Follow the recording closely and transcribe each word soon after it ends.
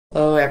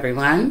Hello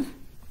everyone,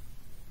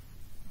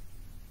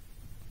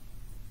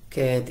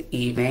 good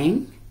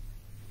evening.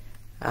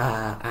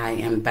 I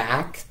am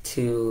back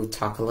to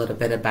talk a little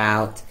bit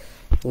about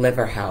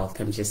liver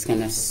health. I'm just going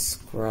to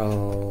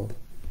scroll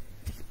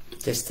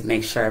just to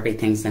make sure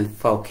everything's in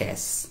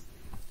focus,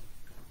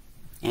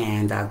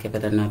 and I'll give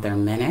it another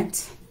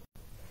minute.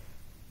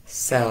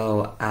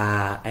 So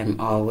I'm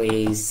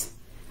always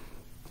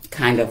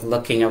kind of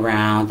looking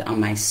around on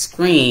my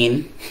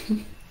screen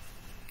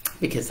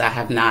because I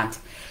have not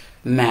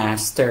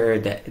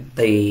mastered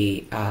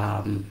the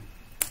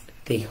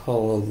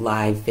whole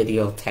live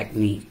video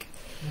technique.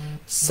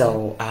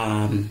 So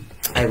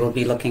I will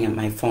be looking at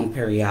my phone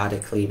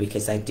periodically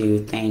because I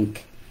do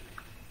think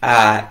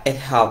it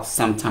helps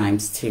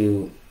sometimes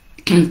to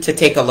to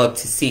take a look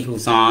to see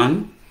who's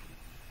on.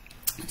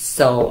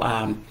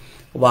 So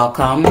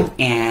welcome,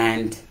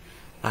 and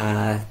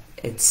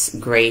it's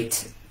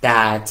great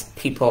that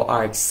people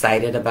are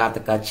excited about the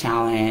gut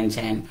challenge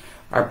and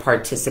are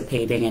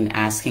participating and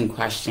asking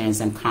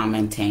questions and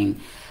commenting.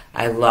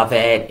 I love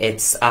it.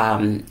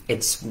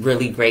 It's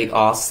really great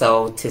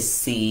also to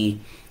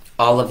see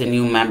all of the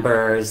new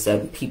members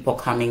and people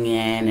coming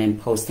in and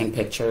posting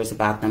pictures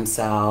about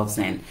themselves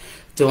and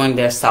doing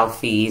their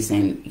selfies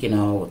and, you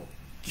know,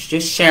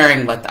 just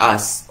sharing with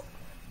us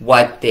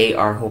what they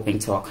are hoping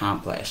to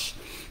accomplish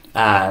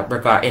in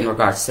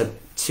regards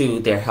to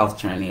their health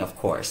journey, of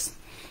course.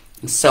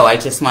 So I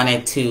just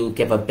wanted to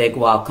give a big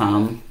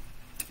welcome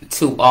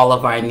to all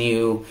of our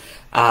new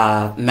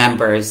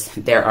members.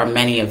 There are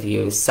many of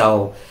you,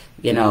 so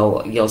you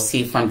know, you'll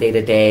see from day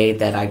to day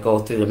that I go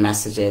through the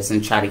messages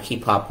and try to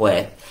keep up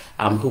with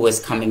who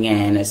is coming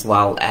in, as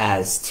well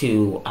as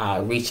to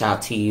reach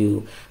out to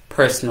you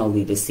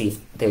personally to see if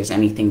there's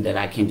anything that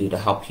I can do to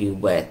help you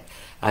with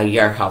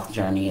your health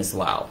journey as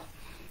well.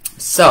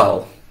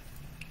 So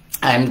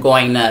I'm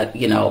going to,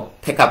 you know,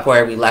 pick up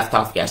where we left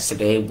off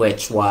yesterday,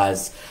 which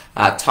was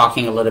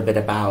talking a little bit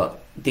about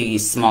the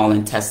small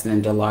intestine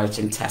and the large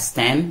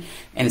intestine,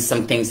 and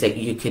some things that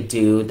you could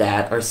do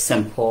that are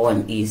simple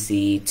and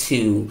easy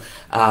to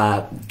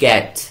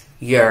get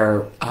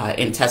your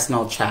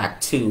intestinal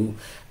tract to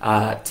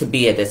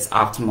be at its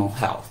optimal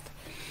health.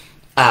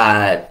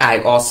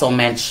 I also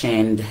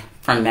mentioned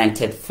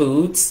fermented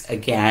foods.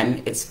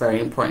 Again, it's very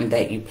important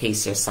that you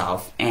pace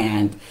yourself,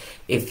 and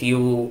if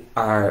you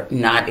are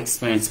not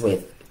experienced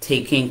with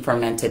taking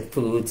fermented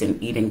foods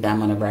and eating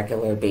them on a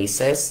regular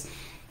basis,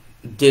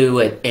 do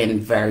it in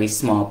very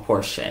small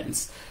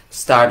portions.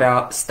 Start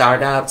out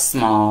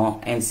small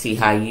and see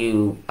how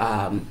your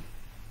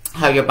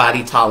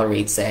body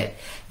tolerates it,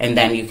 and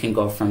then you can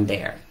go from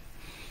there.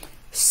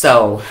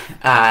 So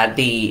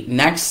the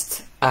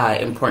next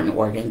important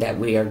organ that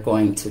we are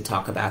going to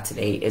talk about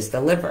today is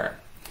the liver.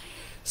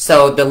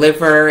 So the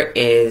liver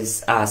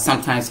is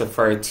sometimes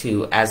referred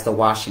to as the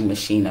washing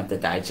machine of the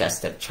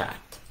digestive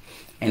tract.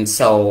 And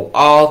so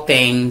all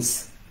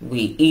things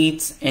we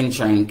eat and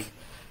drink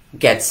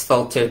gets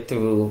filtered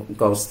through,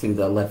 goes through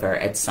the liver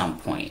at some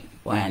point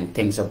when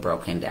things are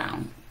broken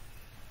down.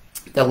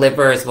 The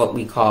liver is what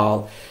we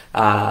call,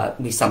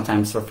 we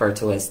sometimes refer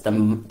to as the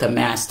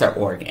master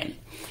organ.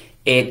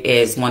 It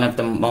is one of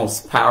the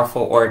most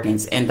powerful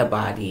organs in the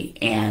body,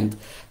 and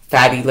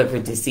fatty liver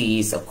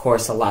disease, of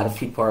course, a lot of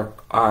people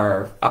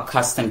are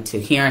accustomed to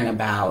hearing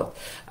about,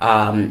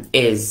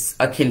 is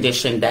a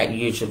condition that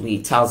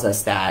usually tells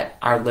us that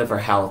our liver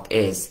health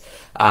is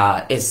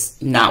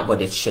not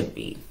what it should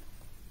be.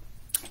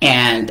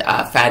 And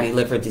fatty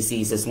liver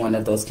disease is one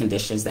of those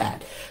conditions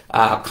that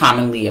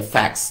commonly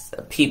affects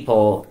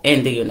people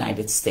in the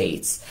United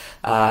States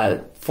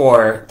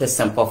for the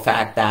simple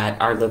fact that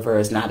our liver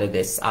is not at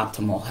its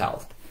optimal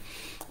health.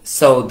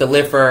 So the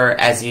liver,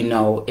 as you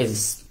know,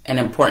 is an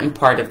important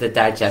part of the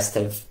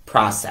digestive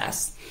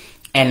process.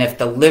 And if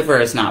the liver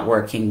is not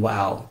working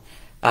well,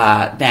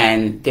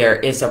 then there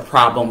is a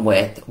problem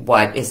with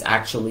what is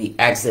actually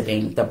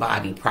exiting the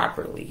body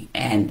properly.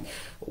 And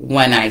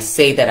when I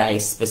say that, I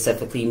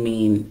specifically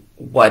mean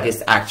what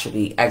is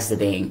actually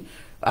exiting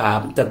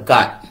the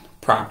gut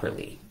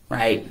properly,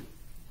 right?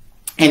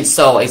 And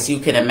so, as you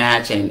can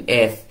imagine,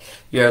 if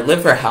your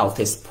liver health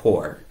is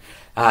poor,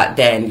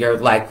 then you're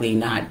likely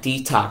not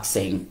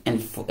detoxing,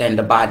 and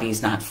the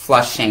body's not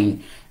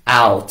flushing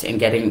out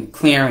and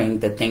clearing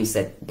the things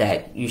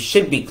that you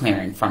should be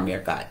clearing from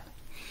your gut.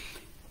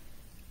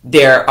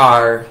 There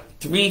are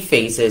 3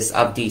 phases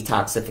of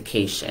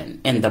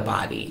detoxification in the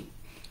body.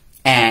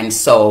 And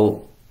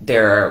so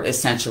there are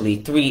essentially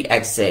 3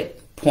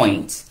 exit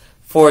points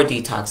for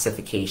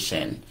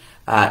detoxification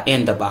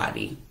in the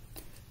body.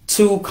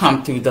 2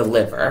 come through the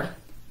liver,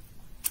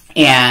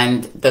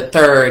 and the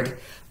 3rd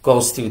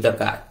goes through the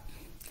gut.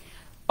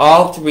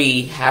 All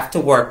 3 have to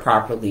work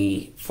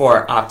properly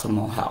for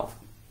optimal health.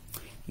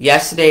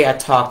 Yesterday, I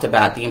talked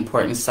about the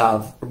importance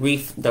of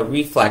the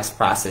reflex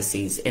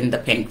processes in the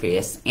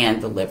pancreas and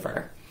the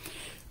liver.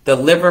 The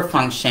liver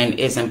function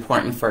is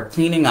important for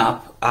cleaning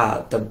up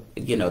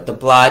the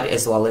blood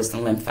as well as the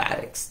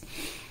lymphatics.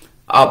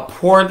 A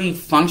poorly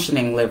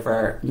functioning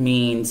liver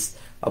means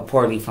a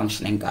poorly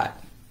functioning gut.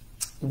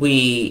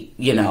 we,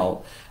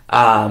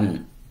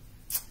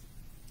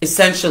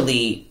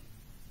 essentially,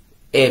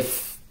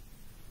 if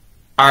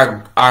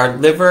our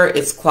liver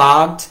is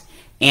clogged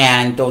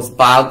and those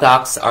bile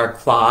ducts are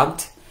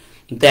clogged,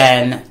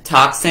 then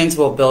toxins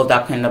will build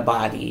up in the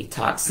body.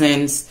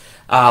 Toxins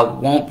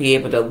won't be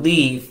able to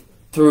leave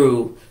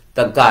through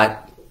the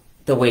gut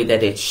the way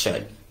that it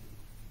should.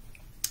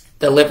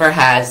 The liver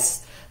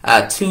has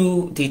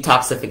 2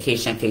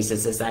 detoxification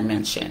phases, as I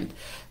mentioned.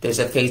 There's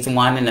a phase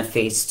 1 and a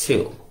phase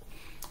 2.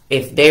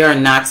 If they are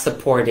not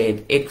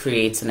supported, it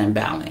creates an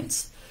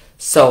imbalance.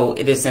 So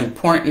it is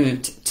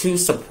important to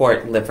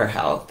support liver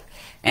health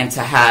and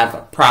to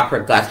have proper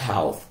gut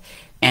health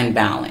and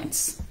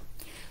balance.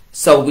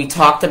 So we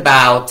talked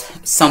about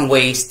some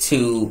ways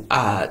to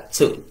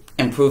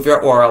improve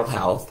your oral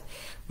health.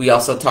 We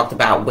also talked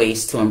about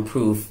ways to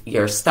improve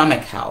your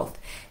stomach health.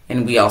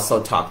 And we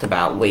also talked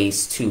about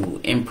ways to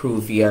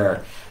improve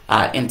your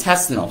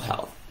intestinal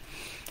health.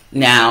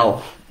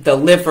 Now, the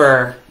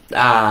liver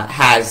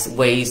has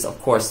ways,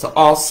 of course, to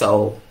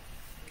also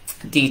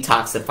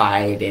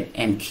detoxify it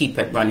and keep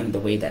it running the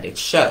way that it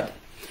should.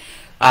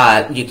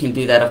 You can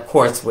do that, of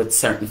course, with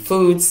certain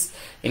foods,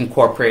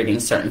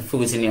 incorporating certain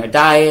foods in your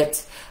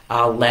diet.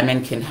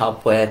 Lemon can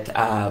help with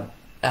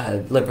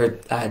liver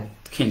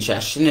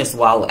congestion, as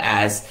well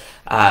as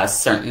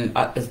certain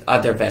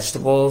other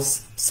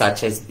vegetables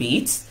such as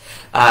beets.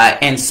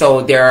 And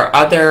so there are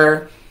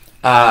other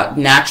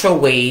natural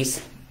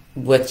ways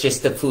with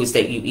just the foods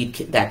that you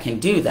eat that can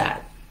do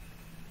that.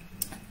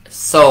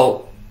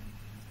 So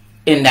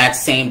in that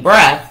same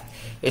breath,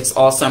 it's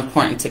also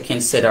important to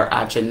consider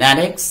our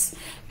genetics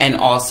and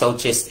also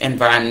just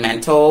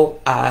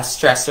environmental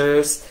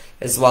stressors,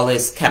 as well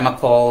as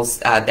chemicals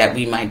that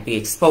we might be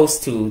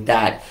exposed to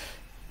that,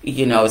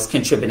 is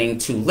contributing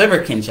to liver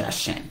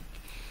congestion.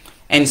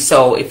 And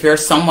so if you're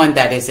someone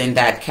that is in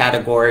that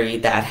category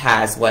that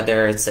has,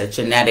 whether it's a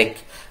genetic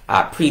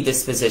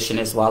predisposition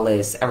as well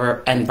as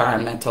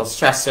environmental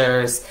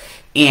stressors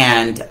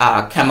and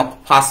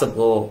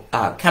possible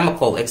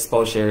chemical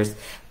exposures,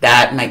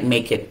 that might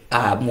make it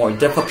more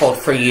difficult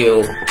for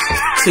you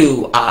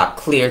to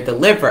clear the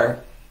liver,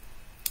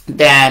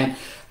 then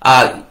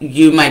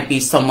you might be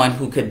someone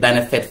who could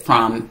benefit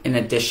from an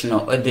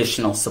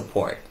additional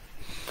support.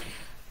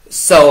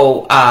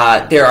 So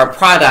there are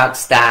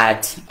products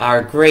that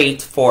are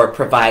great for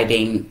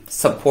providing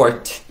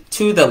support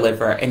to the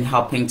liver and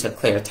helping to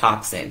clear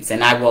toxins.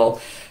 And I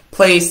will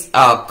place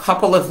a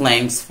couple of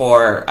links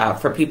for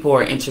people who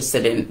are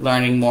interested in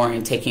learning more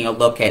and taking a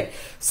look at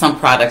some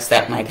products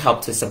that might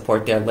help to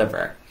support their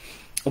liver.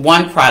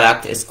 One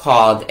product is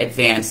called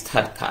Advanced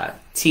TUDCA,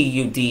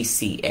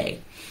 TUDCA,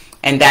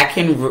 and that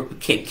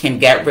can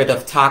get rid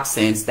of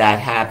toxins that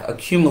have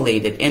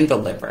accumulated in the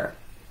liver.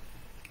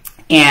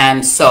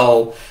 And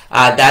so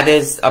that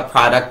is a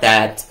product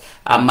that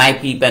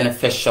might be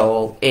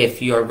beneficial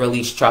if you're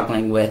really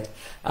struggling with,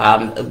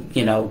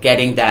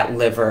 getting that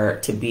liver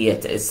to be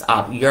at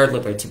your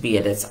liver to be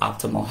at its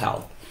optimal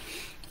health.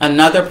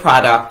 Another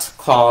product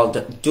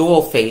called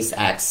Dual Phase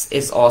X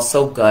is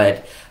also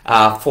good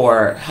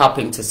for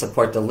helping to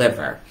support the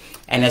liver,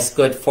 and it's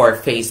good for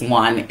phase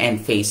 1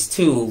 and phase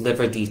 2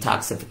 liver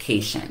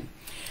detoxification.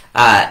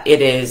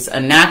 It is a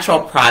natural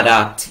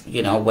product,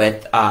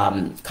 with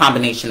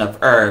combination of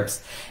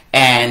herbs,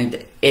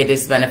 and it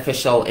is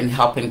beneficial in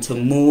helping to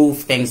move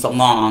things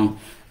along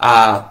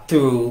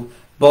through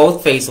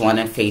both phase 1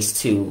 and phase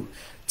 2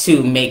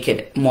 to make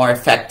it more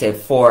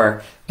effective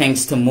for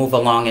things to move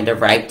along in the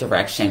right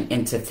direction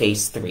into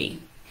phase 3.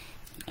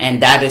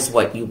 And that is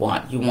what you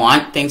want. You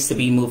want things to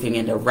be moving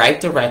in the right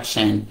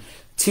direction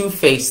to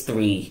phase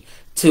 3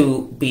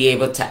 to be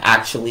able to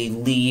actually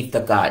leave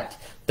the gut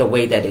the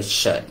way that it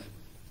should.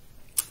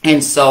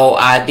 And so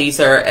these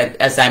are,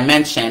 as I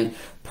mentioned,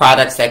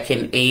 products that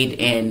can aid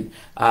in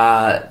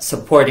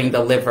supporting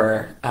the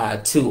liver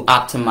to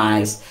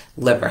optimize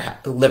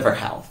liver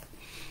health.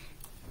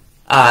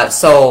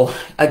 So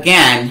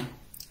again,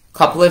 a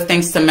couple of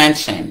things to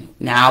mention.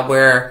 Now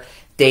we're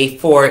day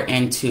 4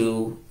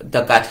 into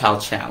the gut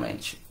health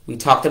challenge. We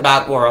talked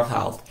about oral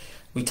health.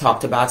 We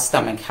talked about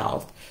stomach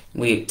health.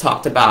 We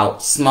talked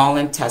about small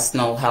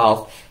intestinal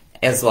health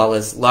as well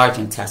as large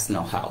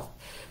intestinal health.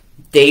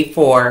 Day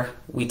 4,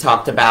 we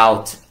talked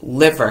about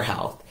liver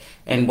health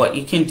and what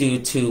you can do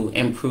to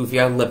improve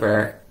your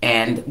liver.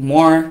 And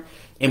more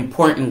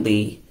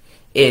importantly,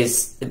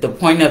 is the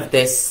point of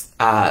this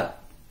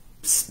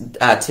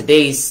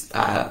today's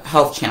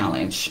health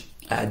challenge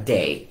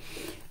day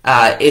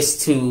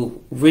is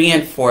to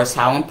reinforce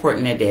how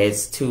important it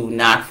is to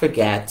not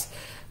forget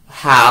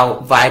how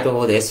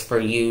vital it is for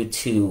you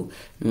to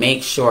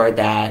make sure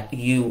that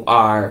you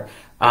are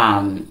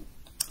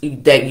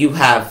that you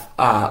have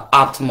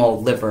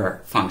optimal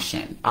liver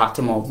function,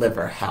 optimal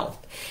liver health.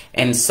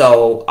 And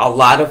so a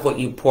lot of what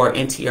you pour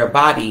into your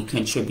body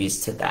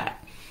contributes to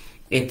that.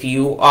 If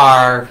you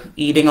are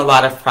eating a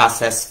lot of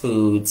processed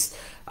foods,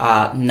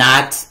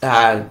 not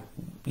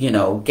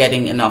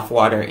getting enough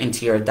water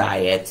into your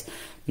diet,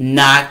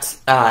 not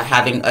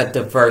having a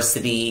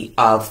diversity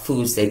of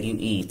foods that you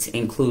eat,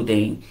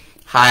 including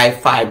high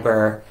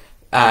fiber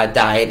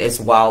diet as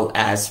well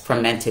as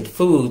fermented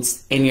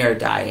foods in your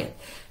diet.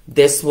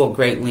 This will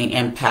greatly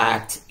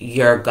impact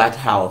your gut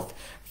health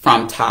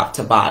from top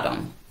to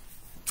bottom.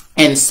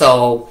 And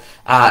so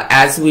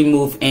as we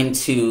move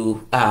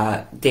into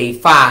day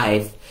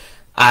 5,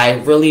 I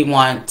really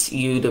want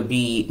you to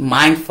be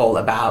mindful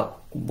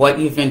about what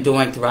you've been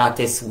doing throughout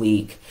this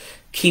week,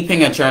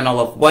 keeping a journal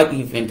of what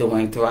you've been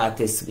doing throughout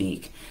this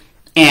week.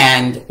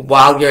 And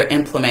while you're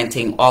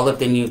implementing all of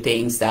the new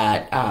things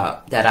that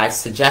I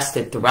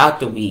suggested throughout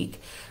the week,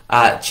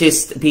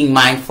 just being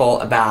mindful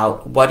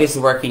about what is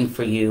working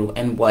for you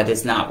and what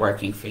is not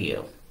working for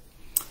you.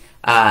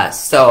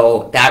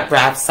 So that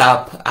wraps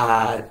up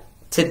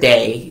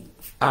today,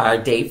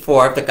 day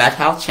 4 of the Gut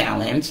Health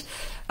Challenge.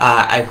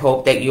 I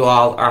hope that you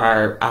all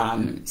are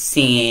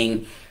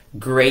seeing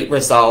great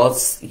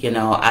results.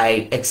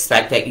 I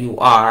expect that you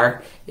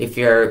are, if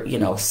you're,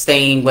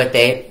 staying with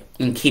it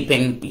and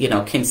keeping,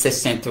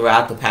 consistent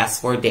throughout the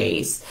past 4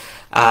 days.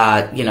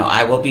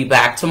 I will be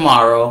back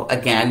tomorrow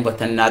again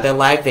with another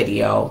live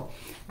video.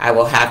 I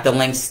will have the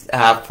links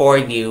for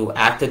you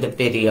after the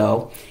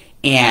video.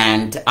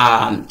 And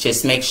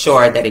just make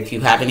sure that if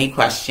you have any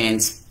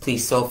questions,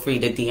 please feel free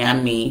to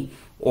DM me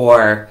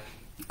or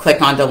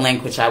click on the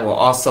link, which I will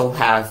also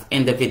have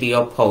in the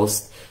video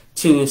post,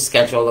 to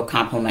schedule a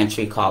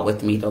complimentary call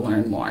with me to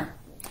learn more.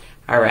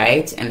 All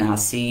right, and I'll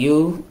see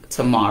you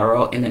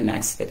tomorrow in the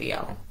next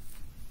video.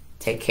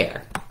 Take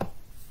care.